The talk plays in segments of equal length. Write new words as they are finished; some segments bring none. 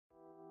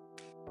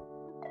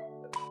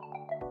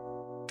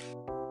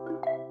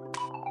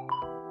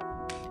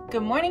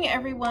Good morning,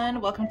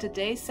 everyone. Welcome to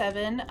day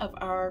 7 of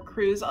our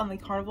cruise on the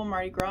Carnival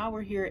Mardi Gras.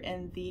 We're here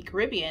in the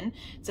Caribbean.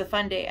 It's a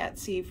fun day at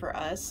sea for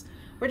us.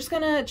 We're just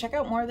gonna check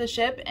out more of the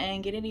ship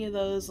and get any of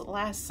those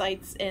last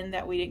sights in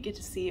that we didn't get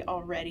to see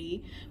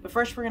already. But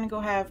first, we're gonna go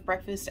have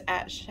breakfast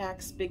at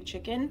Shaq's Big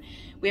Chicken.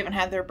 We haven't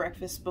had their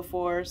breakfast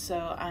before,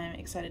 so I'm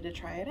excited to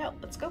try it out.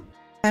 Let's go.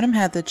 Adam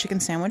had the chicken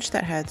sandwich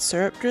that had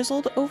syrup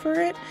drizzled over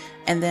it,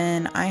 and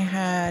then I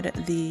had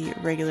the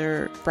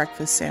regular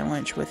breakfast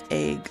sandwich with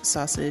egg,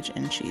 sausage,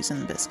 and cheese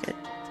and the biscuit.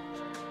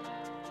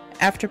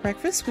 After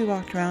breakfast, we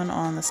walked around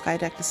on the sky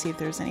deck to see if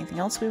there was anything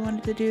else we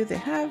wanted to do. They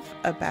have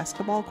a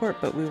basketball court,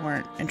 but we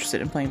weren't interested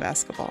in playing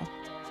basketball.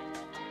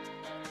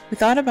 We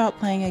thought about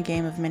playing a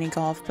game of mini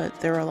golf, but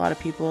there were a lot of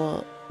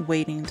people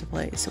waiting to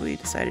play, so we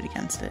decided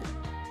against it.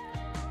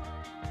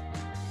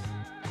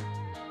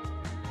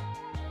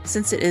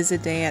 Since it is a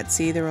day at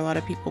sea, there were a lot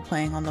of people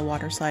playing on the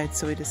water slides,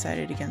 so we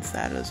decided against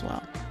that as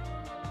well.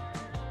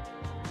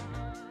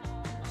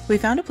 We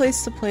found a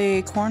place to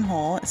play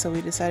cornhole, so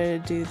we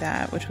decided to do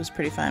that, which was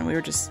pretty fun. We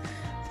were just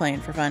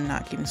playing for fun,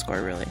 not keeping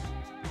score really.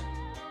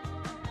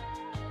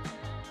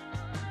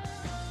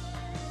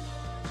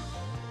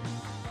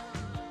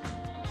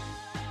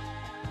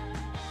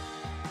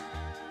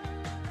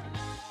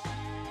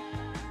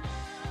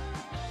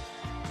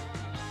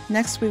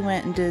 Next, we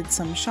went and did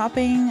some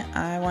shopping.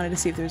 I wanted to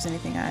see if there was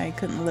anything I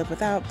couldn't live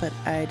without, but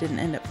I didn't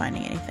end up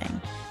finding anything.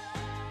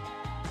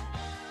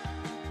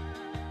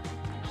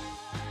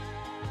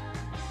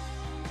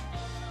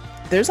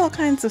 There's all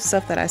kinds of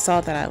stuff that I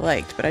saw that I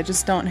liked, but I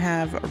just don't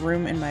have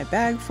room in my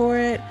bag for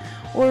it,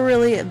 or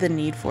really the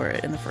need for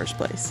it in the first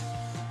place.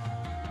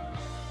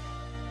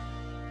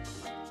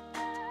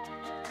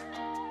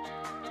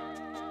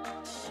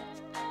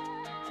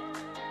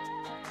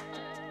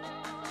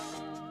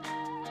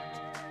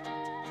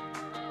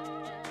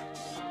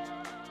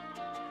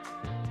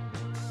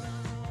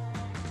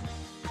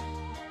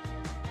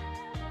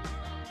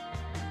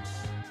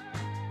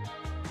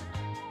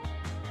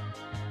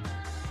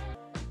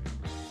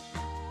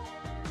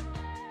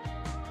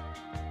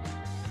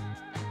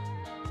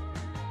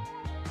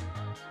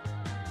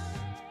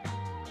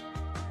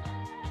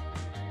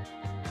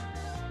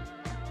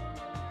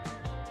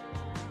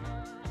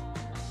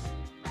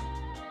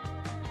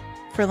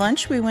 For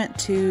lunch, we went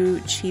to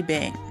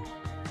Chibang.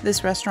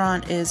 This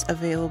restaurant is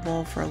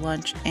available for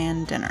lunch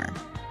and dinner.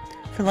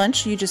 For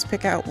lunch, you just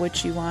pick out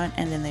what you want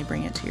and then they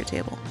bring it to your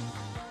table.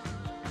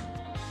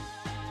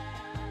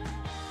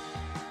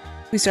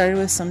 We started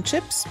with some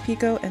chips,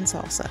 pico, and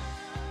salsa.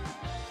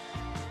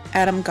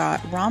 Adam got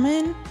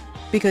ramen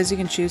because you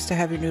can choose to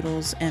have your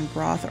noodles in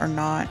broth or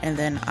not, and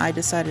then I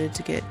decided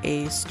to get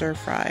a stir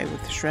fry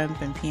with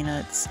shrimp and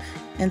peanuts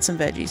and some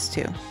veggies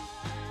too.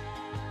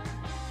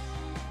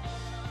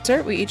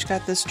 Dessert, we each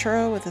got this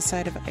churro with a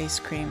side of ice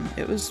cream.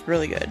 It was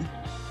really good.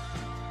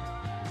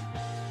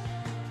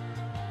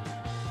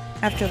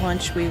 After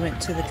lunch, we went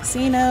to the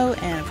casino,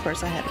 and of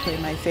course I had to play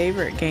my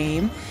favorite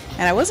game,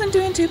 and I wasn't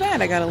doing too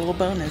bad. I got a little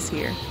bonus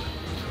here.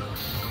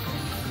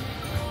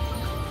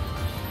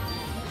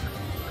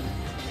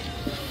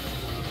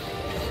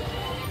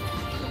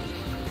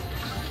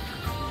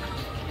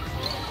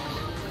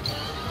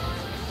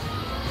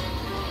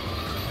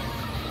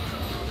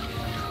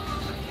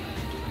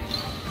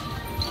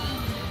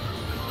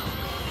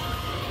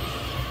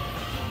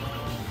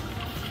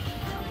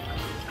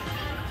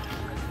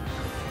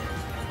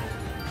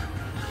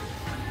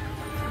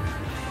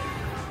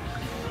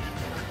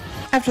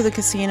 After the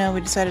casino, we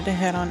decided to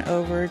head on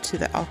over to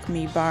the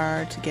Alchemy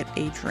Bar to get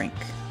a drink.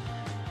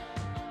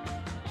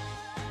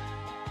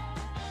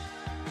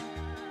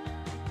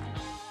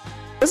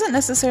 I wasn't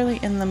necessarily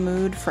in the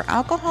mood for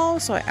alcohol,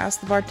 so I asked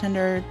the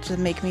bartender to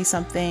make me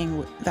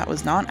something that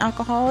was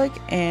non-alcoholic,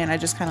 and I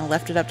just kind of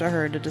left it up to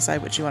her to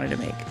decide what she wanted to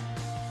make.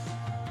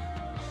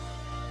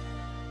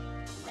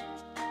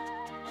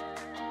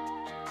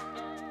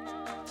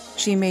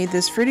 She made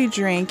this fruity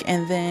drink,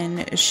 and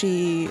then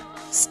she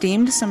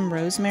steamed some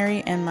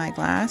rosemary in my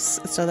glass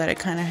so that it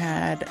kind of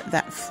had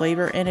that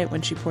flavor in it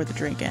when she poured the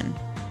drink in.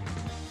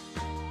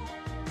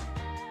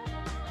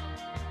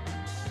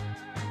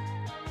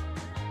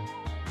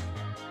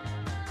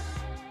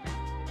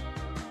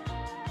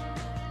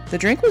 The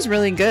drink was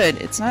really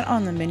good. It's not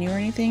on the menu or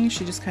anything,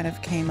 she just kind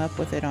of came up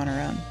with it on her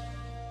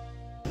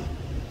own.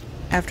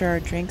 After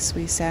our drinks,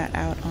 we sat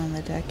out on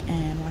the deck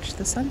and watched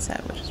the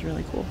sunset, which is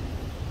really cool.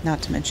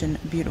 Not to mention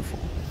beautiful.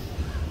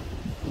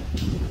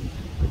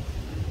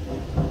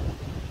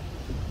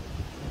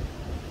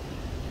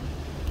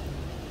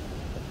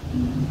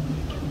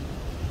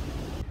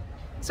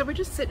 So we're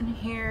just sitting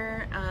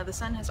here. The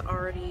sun has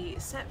already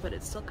set, but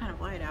it's still kind of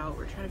light out.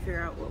 We're trying to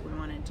figure out what we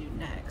want to do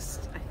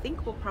next. I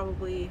think we'll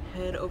probably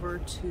head over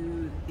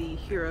to the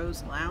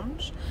Heroes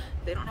Lounge.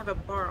 They don't have a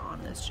bar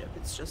on this ship,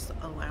 it's just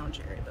a lounge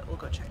area, but we'll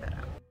go check that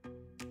out.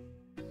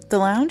 The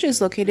lounge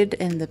is located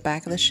in the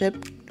back of the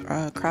ship,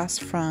 across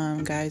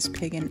from Guy's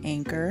Pig and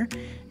Anchor,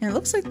 and it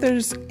looks like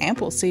there's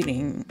ample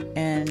seating,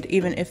 and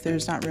even if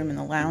there's not room in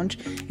the lounge,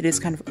 it is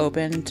kind of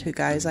open to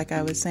guys like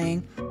I was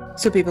saying.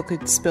 so people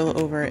could spill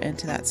over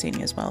into that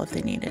seating as well if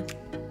they needed.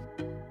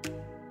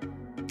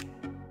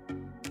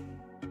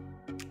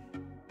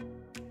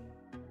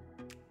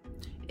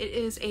 It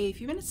is a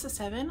few minutes to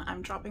 7.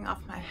 I'm dropping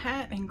off my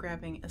hat and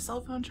grabbing a cell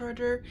phone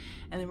charger,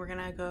 and then we're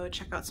gonna go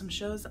check out some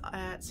shows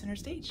at Center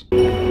Stage. Who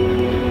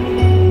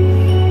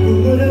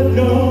would have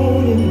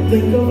known in the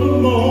blink of a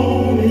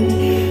moment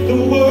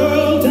the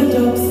world turned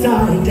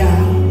upside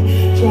down,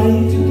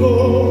 trying to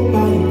go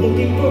by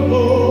looking for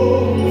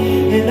home,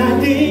 and I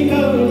think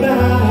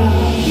about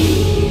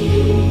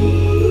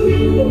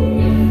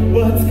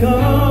what's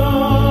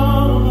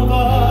come of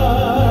us.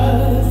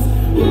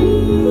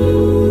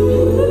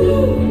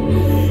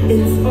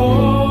 It's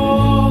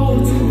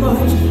all too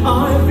much.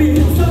 I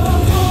feel so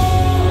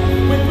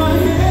cold with my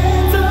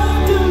hands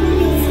up to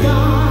the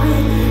sky.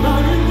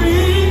 I've been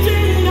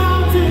reaching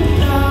out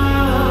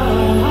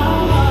tonight.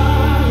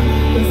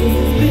 This is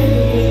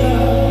bigger than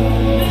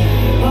us.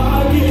 I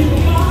give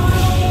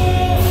my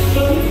all,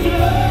 but it's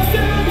just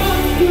too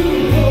much to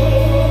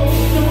hold.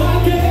 So I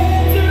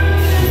can't turn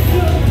this to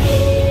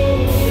gold.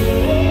 This is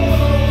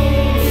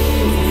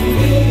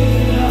bigger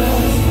than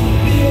us,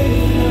 bigger than us.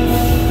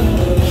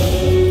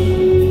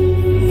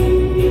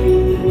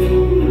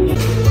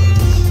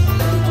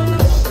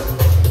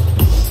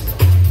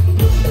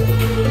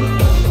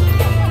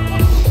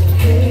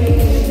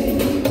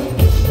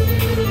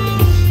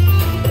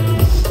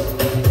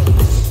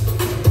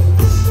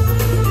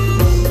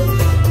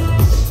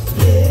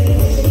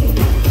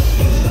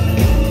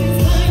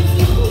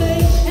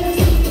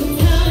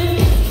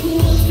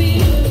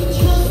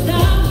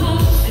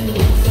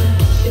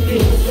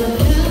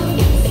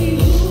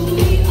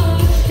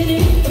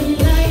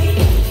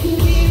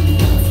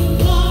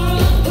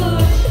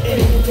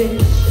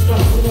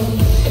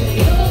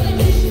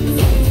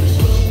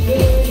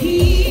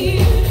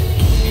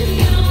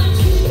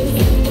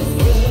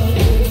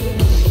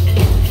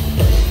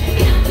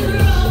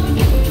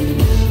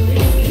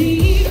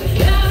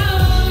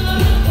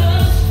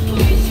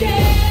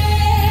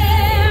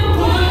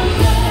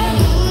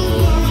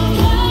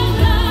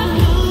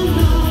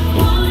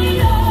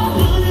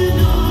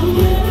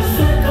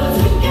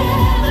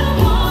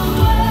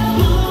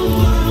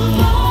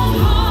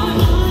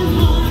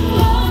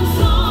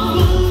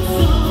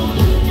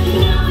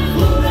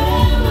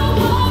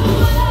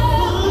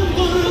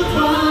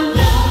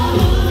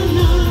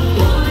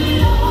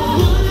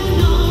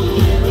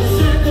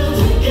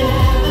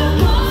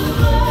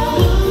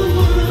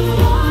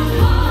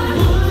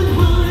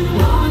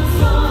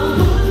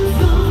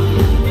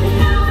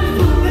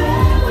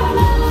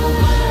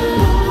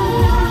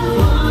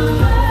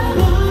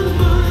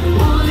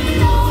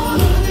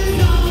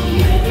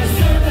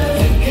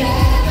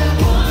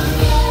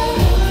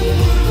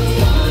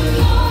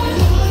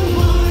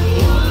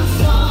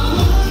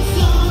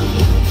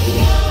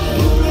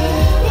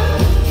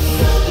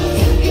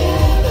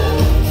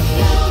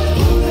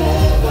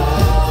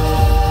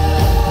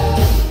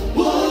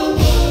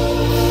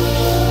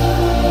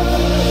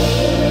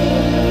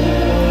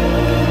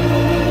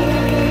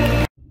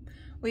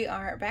 We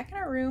are back in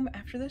our room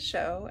after the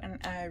show, and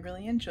I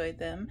really enjoyed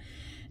them.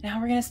 Now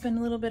we're gonna spend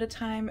a little bit of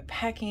time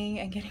packing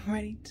and getting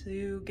ready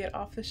to get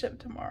off the ship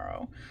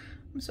tomorrow.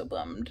 I'm so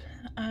bummed.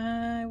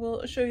 I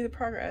will show you the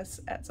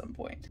progress at some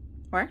point.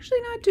 We're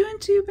actually not doing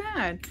too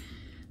bad.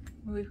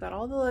 We've got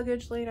all the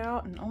luggage laid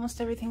out and almost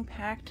everything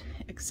packed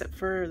except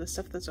for the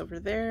stuff that's over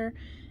there,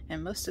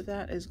 and most of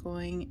that is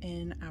going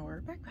in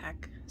our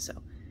backpack, so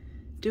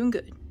doing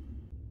good.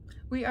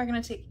 We are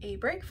going to take a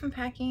break from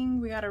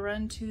packing. We got to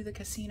run to the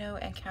casino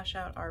and cash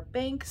out our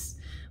banks.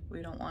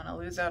 We don't want to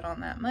lose out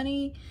on that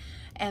money.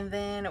 And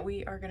then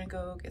we are going to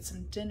go get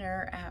some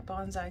dinner at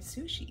Bonsai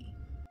Sushi.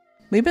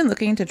 We've been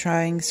looking to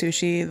trying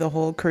sushi the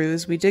whole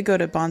cruise. We did go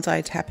to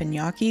Bonsai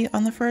Teppanyaki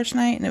on the first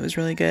night and it was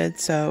really good,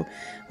 so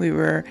we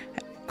were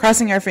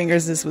crossing our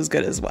fingers this was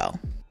good as well.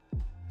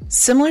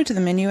 Similar to the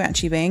menu at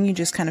Chibang, you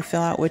just kind of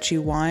fill out what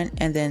you want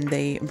and then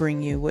they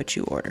bring you what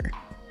you order.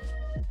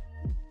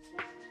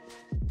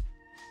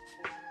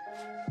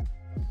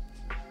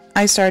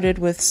 I started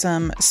with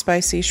some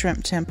spicy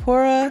shrimp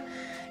tempura,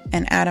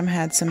 and Adam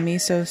had some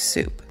miso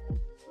soup.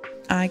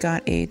 I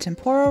got a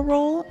tempura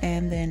roll,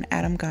 and then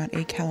Adam got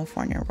a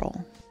California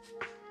roll.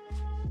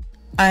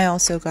 I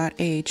also got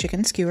a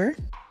chicken skewer,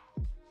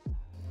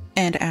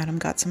 and Adam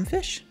got some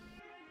fish.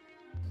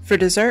 For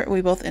dessert, we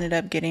both ended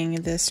up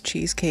getting this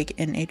cheesecake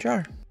in a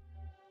jar.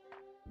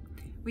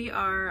 We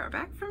are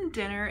back from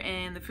dinner,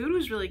 and the food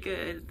was really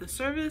good. The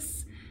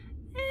service,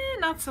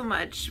 not so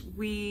much.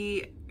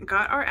 We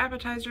got our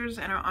appetizers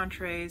and our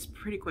entrees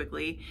pretty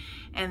quickly,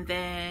 and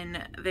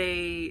then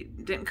they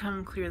didn't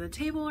come clear the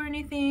table or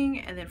anything,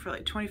 and then for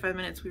like 25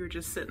 minutes we were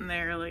just sitting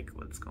there like,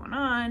 what's going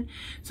on?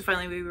 So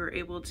finally we were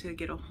able to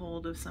get a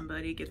hold of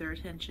somebody, get their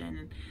attention,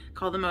 and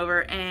call them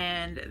over,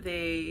 and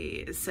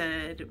they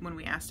said, when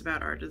we asked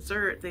about our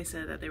dessert, they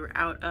said that they were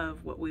out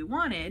of what we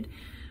wanted,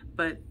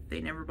 but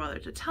they never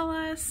bothered to tell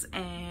us,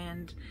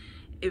 and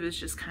it was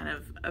just kind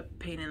of a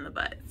pain in the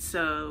butt.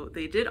 So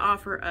they did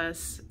offer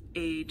us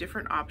a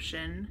different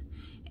option,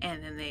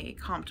 and then they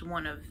comped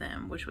one of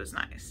them, which was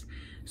nice.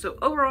 So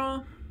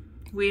overall,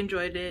 we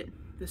enjoyed it.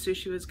 The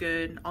sushi was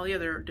good. All the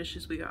other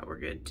dishes we got were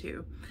good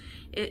too.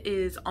 It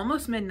is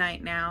almost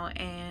midnight now,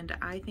 and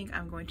I think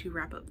I'm going to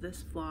wrap up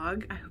this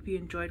vlog. I hope you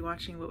enjoyed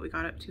watching what we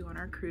got up to on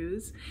our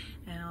cruise,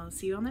 and I'll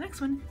see you on the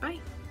next one. Bye.